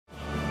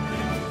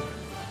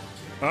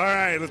All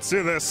right, let's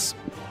do this.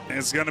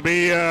 It's going to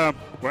be,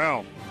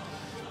 well,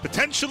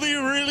 potentially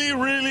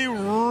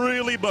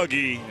really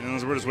buggy.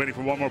 And we're just waiting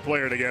for one more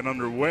player to get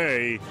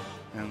underway.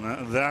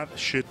 And that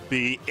should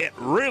be it,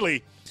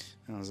 really.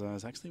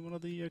 It's actually one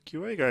of the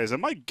QA guys.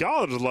 And my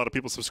God, there's a lot of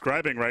people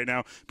subscribing right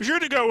now. Be sure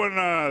to go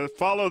and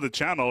follow the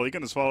channel. You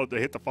can just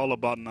hit the follow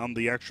button on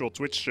the actual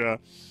Twitch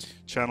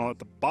channel at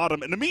the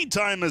bottom. In the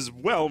meantime, as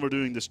well, we're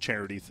doing this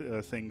charity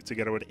thing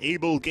together with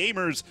Able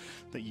Gamers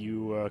that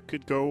you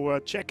could go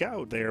check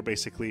out there,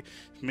 basically.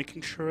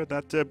 Making sure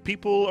that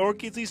people, or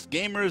these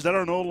gamers that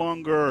are no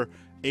longer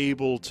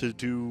able to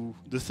do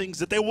the things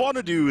that they want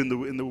to do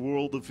in the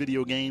world of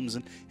video games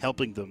and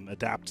helping them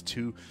adapt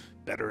to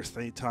better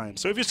times.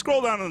 So if you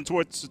scroll down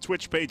towards the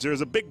Twitch page,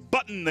 there's a big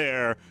button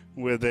there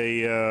with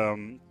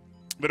a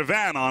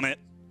van on it.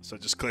 So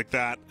just click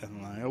that,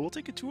 and I will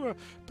take you to a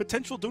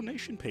potential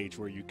donation page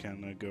where you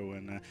can go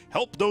and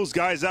help those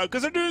guys out,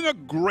 because they're doing a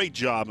great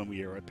job, and we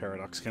here at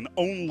Paradox can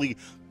only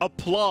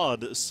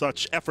applaud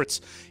such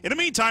efforts. In the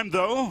meantime,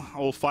 though,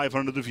 all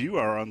 500 of you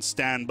are on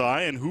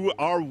standby, and who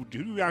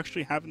do you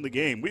actually have in the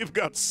game? We've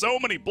got so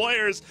many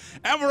players,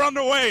 and we're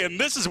underway, and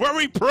this is where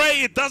we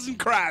pray it doesn't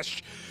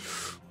crash.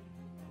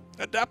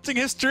 Adapting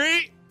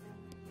history.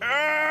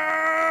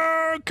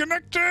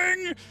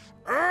 Connecting.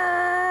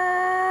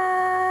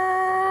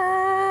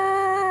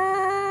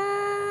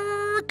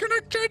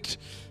 Connected.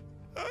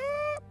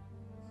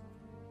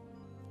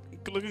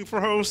 Looking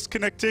for host.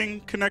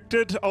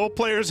 Connected. All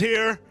players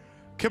here.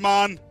 Come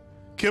on.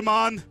 Come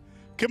on.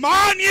 Come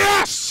on.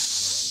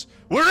 Yes!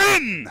 We're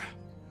in.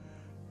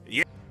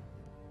 Yeah.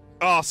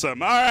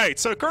 Awesome. All right.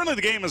 So currently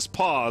the game is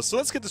paused. So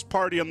let's get this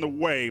party on the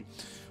way.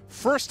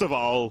 First of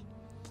all,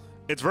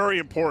 it's very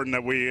important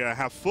that we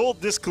have full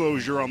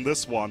disclosure on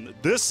this one.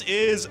 This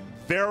is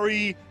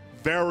very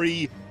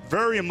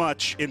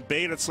much in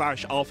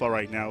beta/alpha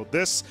right now.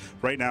 This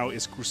right now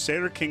is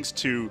Crusader Kings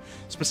 2,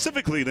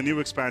 specifically the new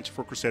expansion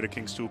for Crusader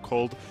Kings 2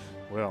 called,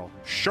 well,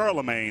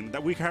 Charlemagne,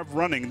 that we have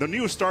running. The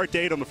new start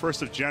date on the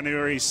 1st of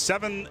January,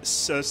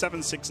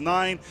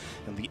 769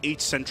 in the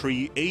 8th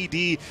century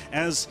AD,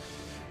 as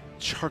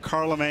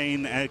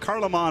Charlemagne and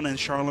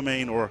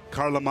Charlemagne, or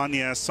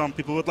Charlemagne as some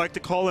people would like to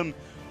call him,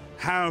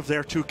 have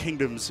their two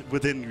kingdoms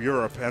within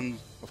Europe, and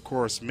of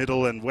course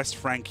Middle and West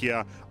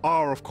Francia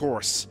are of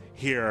course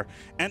here.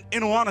 And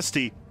in all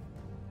honesty,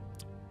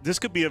 this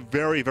could be a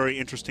very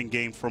interesting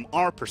game from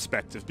our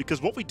perspective,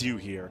 because what we do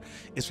here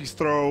is we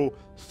throw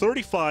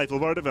 35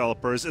 of our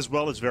developers as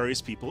well as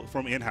various people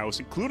from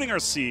in-house, including our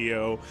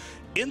CEO,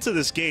 into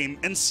this game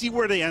and see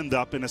where they end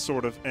up in a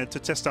sort of, to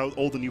test out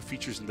all the new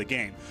features in the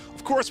game.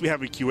 Of course, we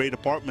have a QA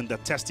department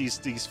that tests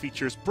these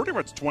features pretty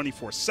much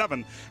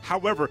 24/7.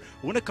 However,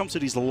 when it comes to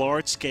these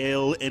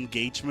large-scale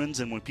engagements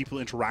and when people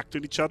interact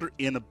with each other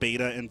in a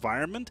beta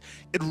environment,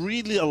 it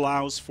really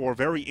allows for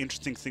very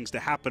interesting things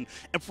to happen.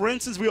 And for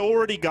instance, we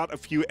already got a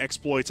few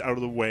exploits out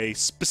of the way,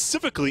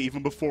 specifically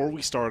even before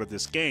we started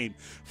this game.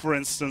 For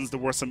instance, there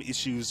were some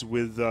issues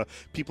with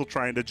people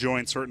trying to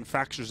join certain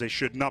factions they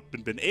should not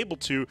have been able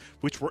to,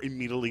 which were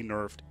immediately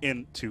nerfed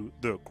into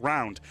the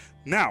ground.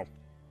 Now,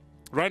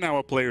 right now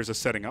our players are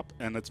setting up,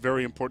 and it's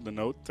very important to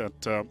note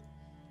that,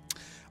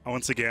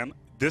 once again,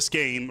 this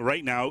game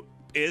right now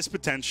is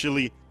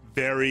potentially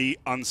very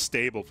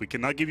unstable. We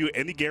cannot give you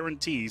any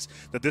guarantees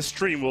that this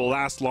stream will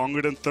last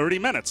longer than 30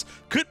 minutes.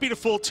 Could be the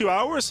full 2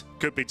 hours,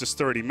 could be just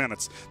 30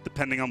 minutes,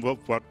 depending on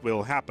what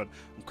will happen.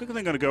 I'm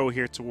quickly going to go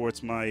here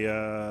towards my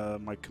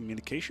my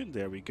communication.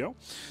 There we go.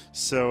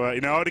 So,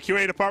 you know, the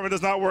QA department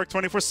does not work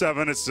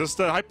 24/7. It's just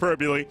a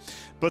hyperbole.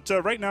 But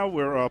right now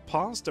we're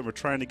paused and we're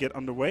trying to get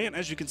underway. And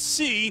as you can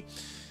see,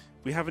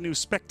 we have a new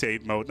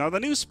spectate mode. Now,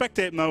 the new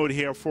spectate mode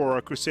here for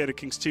Crusader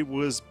Kings 2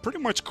 was pretty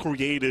much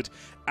created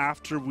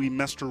after we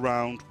messed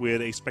around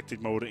with a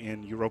spectate mode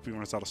in Europa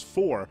Universalis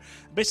 4.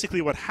 Basically,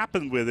 what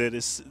happened with it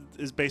is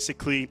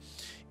basically,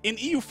 in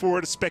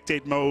EU4, the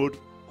spectate mode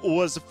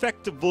was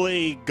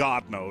effectively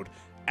God mode,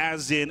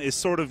 as in a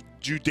sort of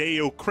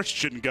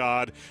Judeo-Christian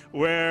God,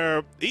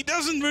 where he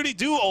doesn't really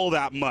do all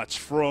that much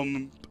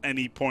from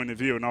any point of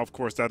view. Now, of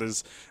course, that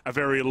is a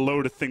very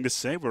loaded thing to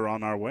say. We're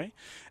on our way.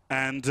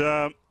 And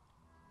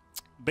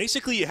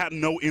basically, it had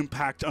no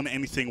impact on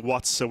anything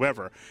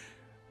whatsoever.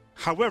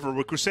 However,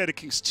 with Crusader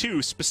Kings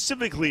 2,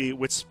 specifically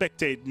with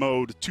Spectate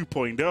Mode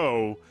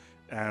 2.0,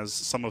 as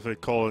some of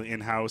it call it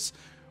in-house,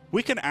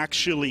 we can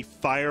actually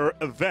fire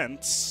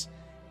events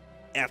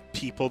at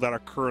people that are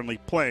currently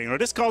playing. Now,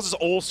 this causes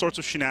all sorts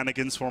of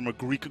shenanigans from a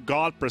Greek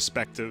god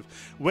perspective,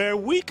 where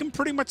we can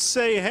pretty much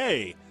say,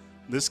 hey,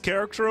 this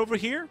character over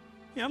here,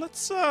 yeah,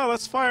 let's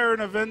fire an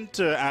event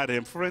at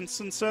him. For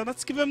instance,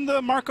 let's give him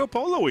the Marco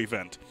Polo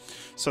event.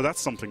 So that's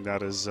something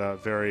that is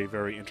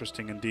very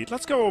interesting indeed.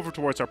 Let's go over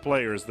towards our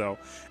players, though,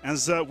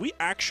 as we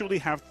actually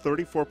have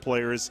 34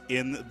 players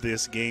in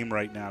this game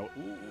right now.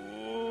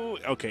 Ooh,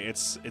 okay,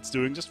 it's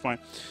doing just fine.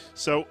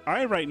 So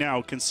I right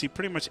now can see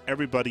pretty much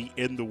everybody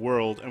in the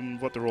world and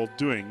what they're all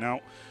doing.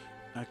 Now,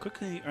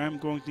 quickly, I'm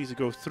going to need to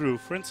go through.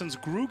 For instance,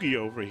 Groogy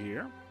over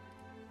here,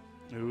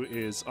 who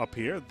is up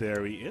here.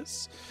 There he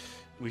is.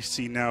 We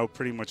see now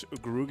pretty much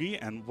Grugi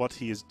and what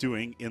he is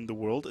doing in the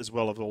world, as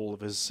well as all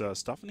of his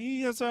stuff. And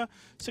he has a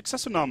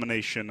successor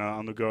nomination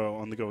on the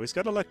go. He's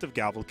got elective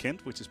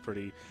Gavelkind, which is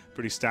pretty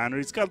standard.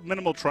 He's got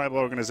minimal tribal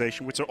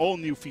organization, which are all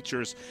new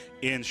features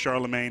in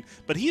Charlemagne.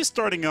 But he is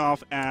starting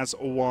off as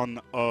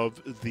one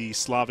of the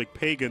Slavic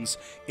pagans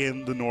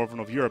in the northern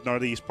of Europe. Now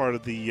he's part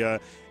of the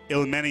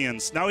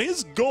Ilmenians. Now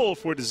his goal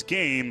for this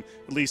game,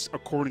 at least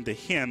according to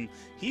him,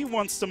 he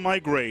wants to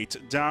migrate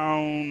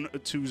down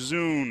to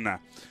Zun,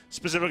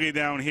 specifically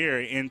down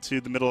here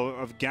into the middle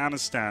of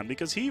Afghanistan,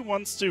 because he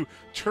wants to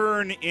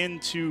turn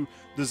into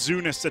the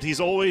Zunist that he's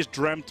always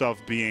dreamt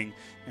of being.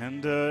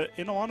 And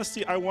in all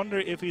honesty, I wonder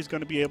if he's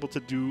going to be able to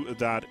do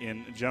that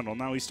in general.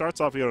 Now he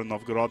starts off here in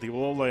Novgorod. He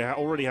will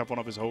already have one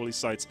of his holy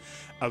sites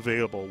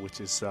available,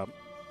 which is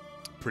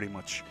pretty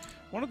much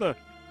one of the,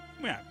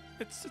 yeah,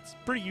 it's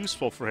pretty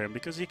useful for him,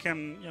 because he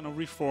can, you know,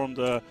 reform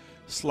the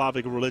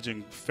Slavic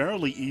religion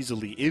fairly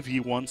easily if he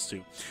wants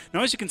to.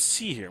 Now, as you can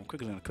see here, I'm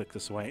quickly going to click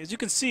this away. As you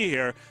can see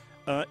here,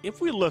 if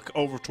we look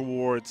over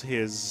towards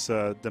his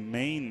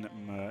domain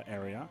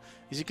area,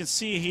 as you can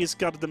see, he's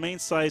got a domain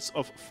size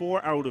of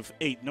 4 out of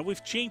 8. Now,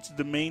 we've changed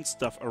the domain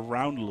stuff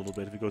around a little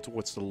bit if we go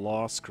towards the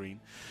law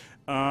screen.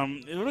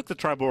 Look at the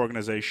tribal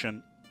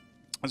organization.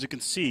 As you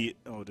can see,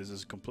 oh, this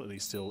is completely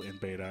still in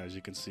beta, as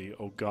you can see.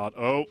 Oh, God.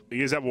 Oh,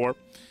 he is at war.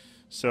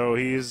 So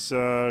he's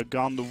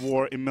gone to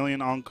war. Emilian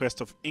Conquest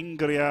of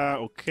Ingria.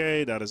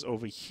 Okay, that is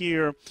over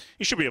here.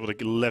 He should be able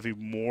to levy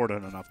more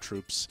than enough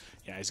troops.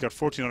 Yeah, he's got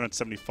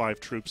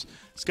 1,475 troops.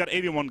 He's got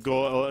 81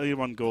 gold.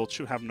 81 gold.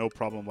 Should have no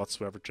problem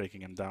whatsoever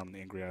taking him down.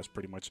 Ingria is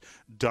pretty much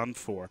done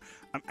for.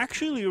 I'm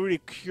actually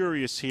really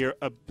curious here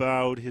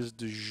about his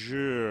de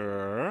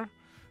jure.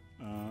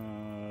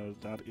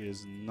 That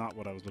is not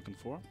what I was looking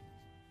for.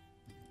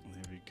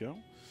 There we go.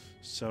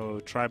 So,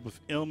 Tribe of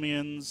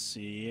Ilmians,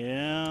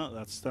 yeah,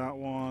 that's that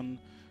one.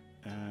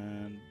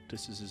 And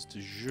this is his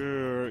de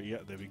jure, yeah,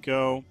 there we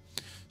go.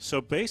 So,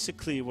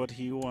 basically, what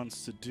he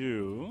wants to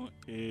do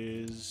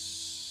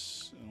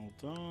is...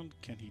 Hold on,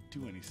 can he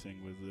do anything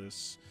with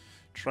this?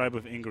 Tribe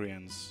of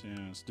Ingrians,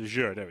 yes, de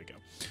jure, there we go.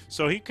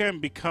 So, he can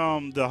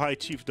become the High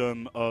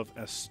Chiefdom of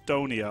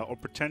Estonia, or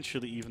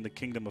potentially even the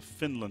Kingdom of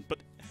Finland. But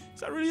is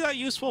that really that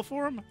useful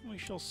for him? We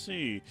shall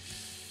see.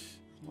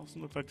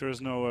 Doesn't look like there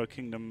is no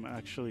kingdom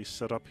actually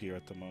set up here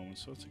at the moment.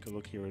 So let's take a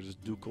look here at his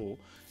ducal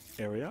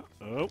area.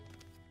 Oh.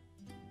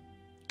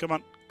 Come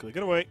on. Click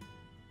it away.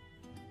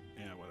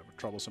 Yeah, whatever.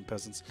 Troublesome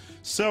peasants.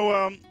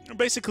 So,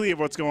 basically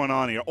what's going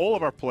on here, all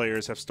of our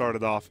players have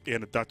started off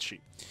in a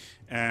duchy.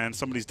 And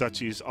some of these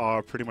duchies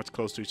are pretty much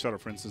close to each other.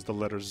 For instance, the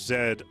letter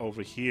Z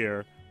over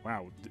here.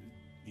 Wow.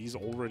 He's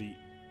already...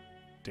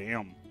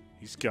 Damn.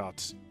 He's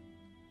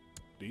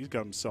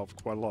got himself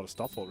quite a lot of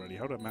stuff already.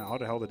 How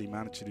the hell did he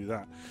manage to do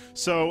that?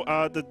 So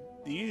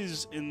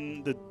he's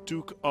in the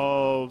Duke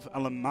of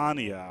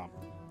Alemannia.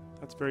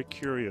 That's very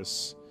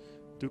curious.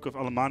 Duke of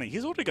Alemannia.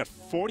 He's already got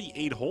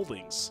 48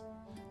 holdings.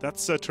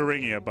 That's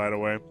Thuringia, by the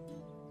way.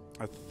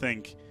 I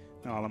think.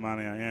 No,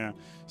 Alemannia, yeah.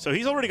 So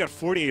he's already got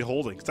 48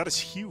 holdings. That is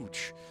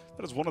huge.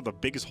 That is one of the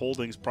biggest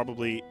holdings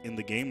probably in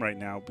the game right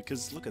now,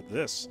 because look at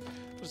this.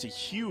 There's a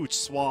huge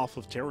swath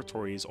of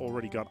territory he's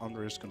already got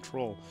under his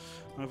control.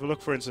 Now, if we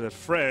look, for instance, at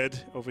Fred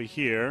over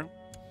here,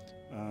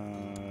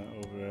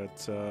 over at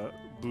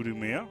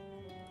Budumir,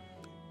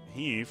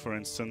 he, for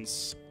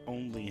instance,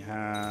 only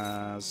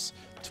has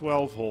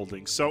 12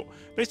 holdings. So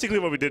basically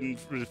what we did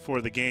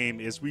for the game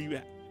is we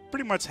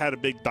pretty much had a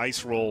big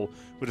dice roll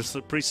with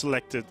a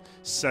pre-selected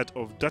set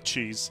of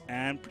duchies,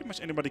 and pretty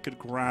much anybody could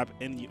grab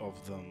any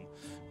of them.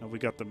 Now we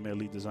got the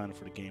lead designer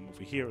for the game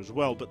over here as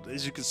well, but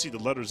as you can see, the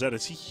letter Z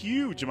is a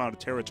huge amount of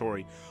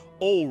territory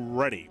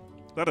already.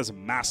 That is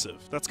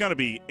massive. That's going to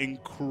be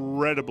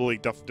incredibly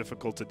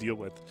difficult to deal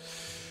with.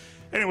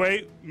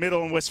 Anyway,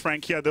 Middle and West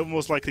Francia, they'll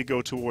most likely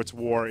go towards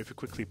war. If you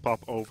quickly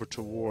pop over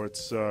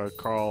towards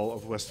Karl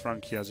of West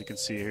Francia, as you can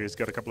see here, he's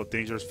got a couple of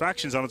dangerous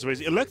factions on its way.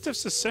 Elective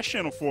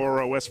secession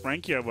for West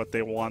Francia, what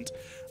they want.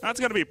 That's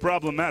going to be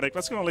problematic.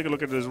 Let's go take a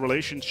look at his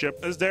relationship,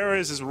 as there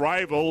is his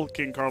rival,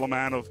 King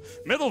Charlemagne of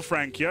Middle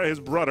Francia, his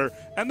brother,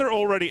 and they're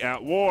already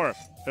at war.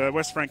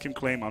 West Francian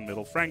claim on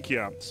Middle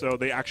Francia, so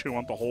they actually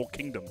want the whole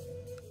kingdom.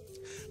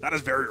 That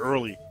is very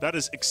early. That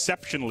is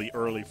exceptionally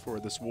early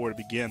for this war to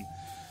begin.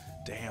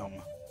 Damn.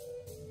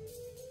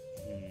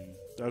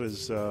 That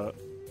is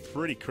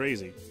pretty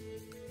crazy.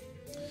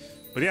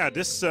 But yeah,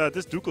 this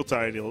ducal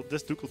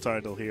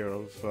title here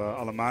of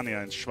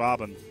Alemannia and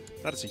Schwaben,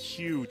 that is a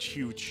huge,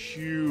 huge,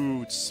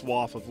 huge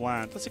swath of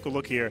land. Let's take a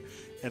look here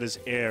at his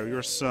heir,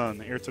 your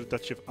son, heir to the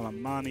Duchy of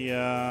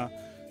Alemannia.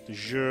 De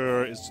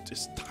jure is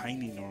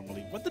tiny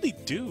normally. What did he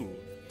do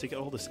to get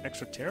all this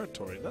extra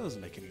territory? That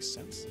doesn't make any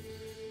sense.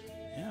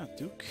 Yeah,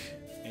 Duke,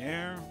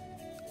 heir,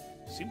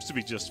 seems to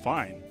be just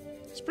fine.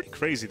 It's pretty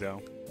crazy,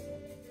 though.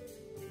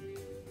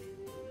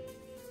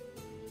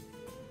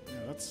 Yeah,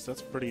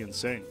 that's pretty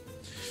insane.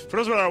 For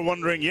those that are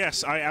wondering,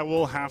 yes, I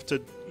will have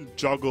to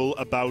juggle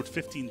about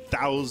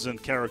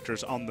 15,000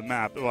 characters on the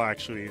map. Well,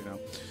 actually, you know,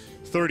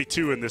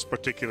 32 in this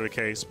particular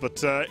case,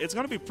 but it's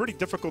going to be pretty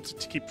difficult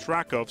to keep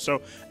track of.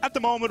 So at the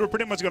moment, we're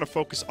pretty much going to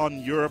focus on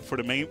Europe for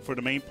the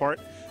main part.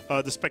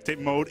 The spectate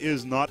mode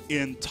is not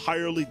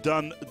entirely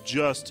done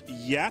just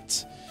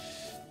yet,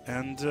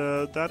 and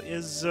that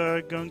is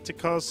going to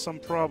cause some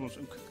problems.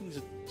 I'm quickly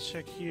to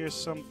check here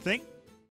something.